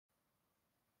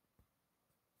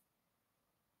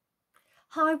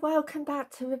Hi, welcome back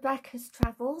to Rebecca's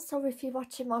Travels, or if you're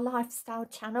watching my lifestyle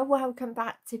channel, welcome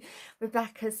back to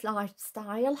Rebecca's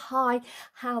Lifestyle. Hi,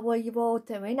 how are you all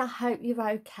doing? I hope you're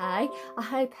okay. I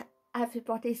hope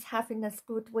everybody's having as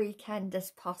good weekend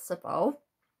as possible.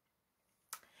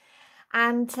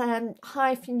 And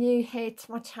hi, if you're new here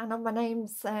to my channel, my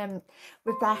name's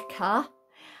Rebecca.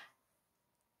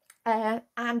 And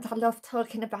I love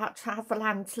talking about travel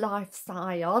and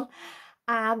lifestyle.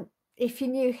 If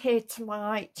you're new here to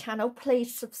my channel,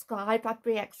 please subscribe. I'd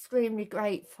be extremely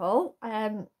grateful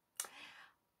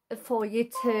for you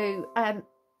to,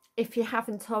 if you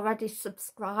haven't already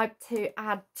subscribed, to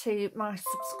add to my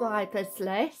subscribers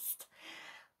list.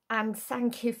 And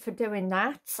thank you for doing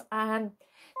that. The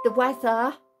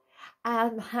weather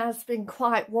has been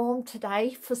quite warm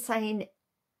today for saying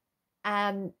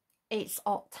it's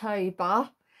October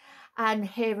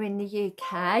here in the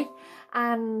UK.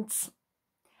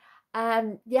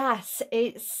 And yes,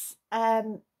 it's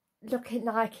looking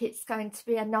like it's going to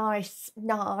be a nice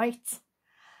night.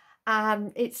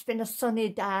 It's been a sunny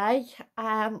day,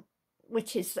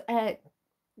 which is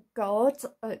good,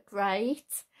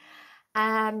 great.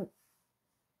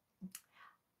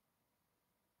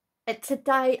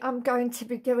 Today I'm going to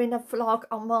be doing a vlog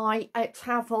on my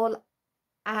travel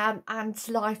and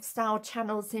lifestyle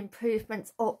channels,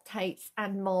 improvements, updates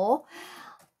and more.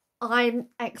 I'm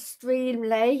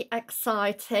extremely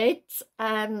excited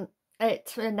to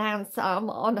announce I'm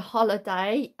on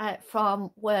holiday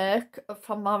from work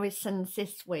from Morrison's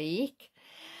this week,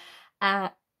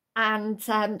 and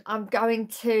I'm going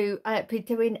to be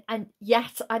doing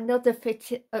yet another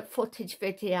footage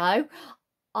video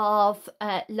of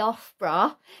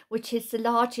Loughborough, which is the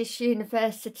largest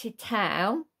university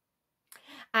town,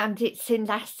 and it's in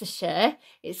Leicestershire.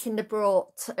 It's in the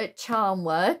Brought at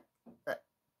Charnwood.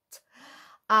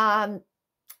 And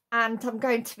I'm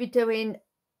going to be doing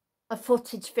a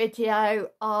footage video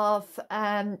of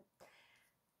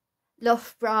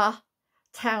Loughborough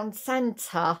town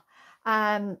centre.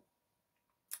 That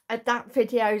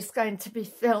video is going to be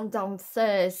filmed on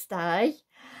Thursday.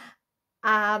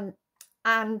 And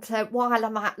while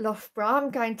I'm at Loughborough,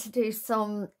 I'm going to do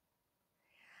some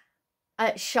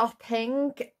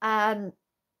shopping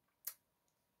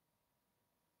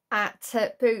at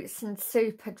Boots and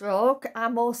Superdrug.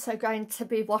 I'm also going to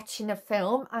be watching a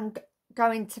film. I'm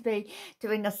going to be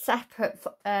doing a separate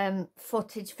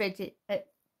footage video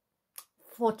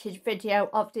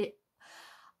of the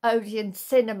Odeon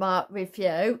Cinema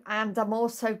review, and I'm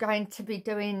also going to be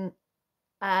doing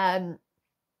in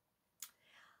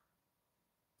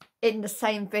the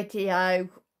same video,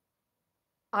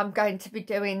 I'm going to be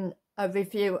doing a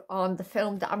review on the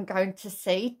film that I'm going to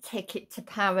see, Ticket to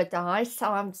Paradise. So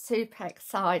I'm super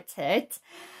excited,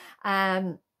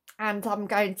 and I'm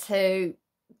going to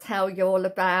tell you all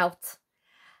about,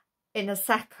 in a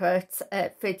separate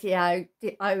video,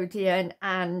 the Odeon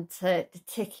and the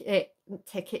Ticket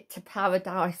to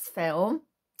Paradise film.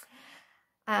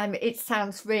 It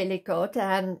sounds really good.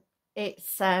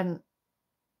 It's a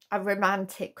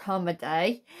romantic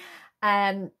comedy.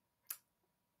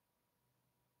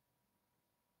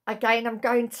 Again, I'm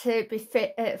going to be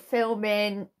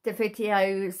filming the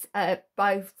videos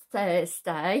both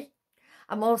Thursday.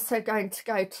 I'm also going to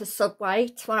go to Subway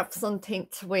to have something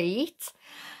to eat.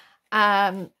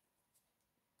 Again,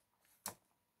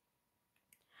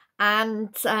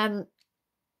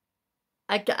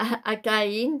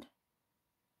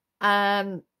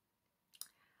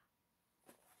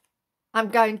 I'm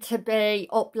going to be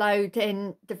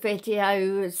uploading the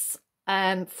videos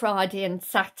Friday and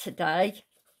Saturday.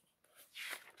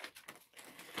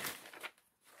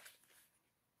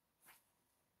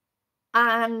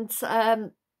 And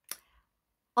on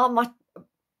my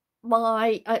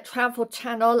travel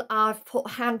channel, I've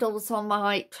put handles on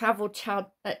my travel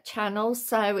channel,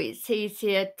 so it's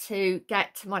easier to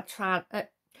get to my travel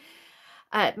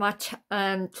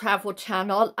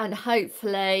channel, and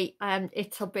hopefully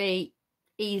it'll be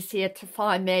easier to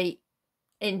find me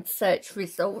in search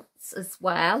results as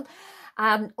well.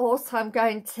 Also, I'm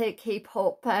going to keep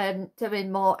up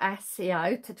doing more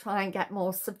SEO to try and get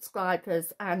more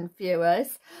subscribers and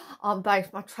viewers on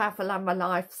both my travel and my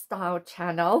lifestyle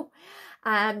channel.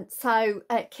 So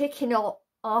kicking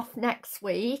off next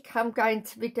week, I'm going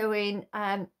to be doing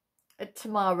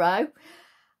tomorrow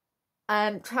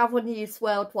Travel News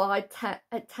Worldwide 10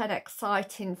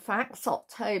 Exciting Facts,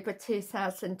 October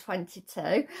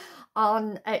 2022.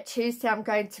 On Tuesday, I'm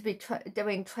going to be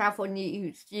doing Travel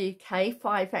News UK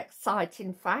 5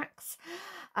 Exciting Facts,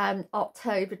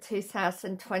 October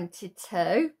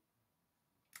 2022,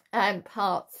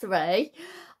 part 3.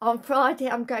 On Friday,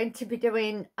 I'm going to be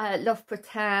doing a Loughborough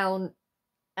Town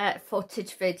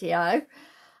footage video,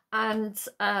 and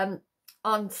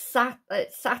on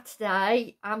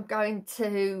Saturday, I'm going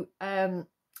to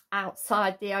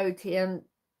outside the Odeon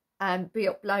and be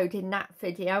uploading that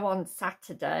video on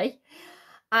Saturday.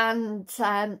 And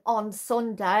on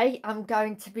Sunday, I'm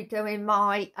going to be doing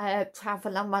my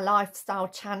travel and my lifestyle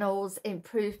channels,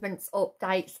 improvements,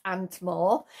 updates and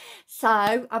more. So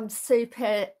I'm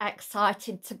super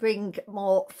excited to bring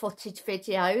more footage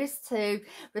videos to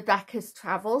Rebecca's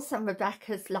Travels and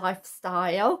Rebecca's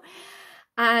Lifestyle.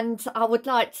 And I would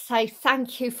like to say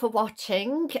thank you for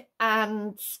watching,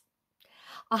 and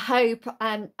I hope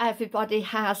everybody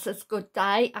has as good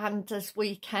day and as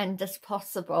weekend as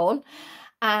possible.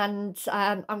 And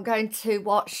I'm going to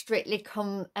watch Strictly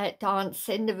Come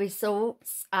Dancing, the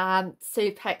results.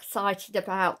 Super excited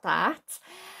about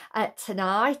that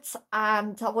tonight.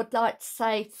 And I would like to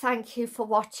say thank you for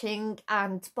watching,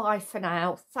 and bye for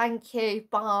now. Thank you.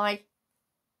 Bye.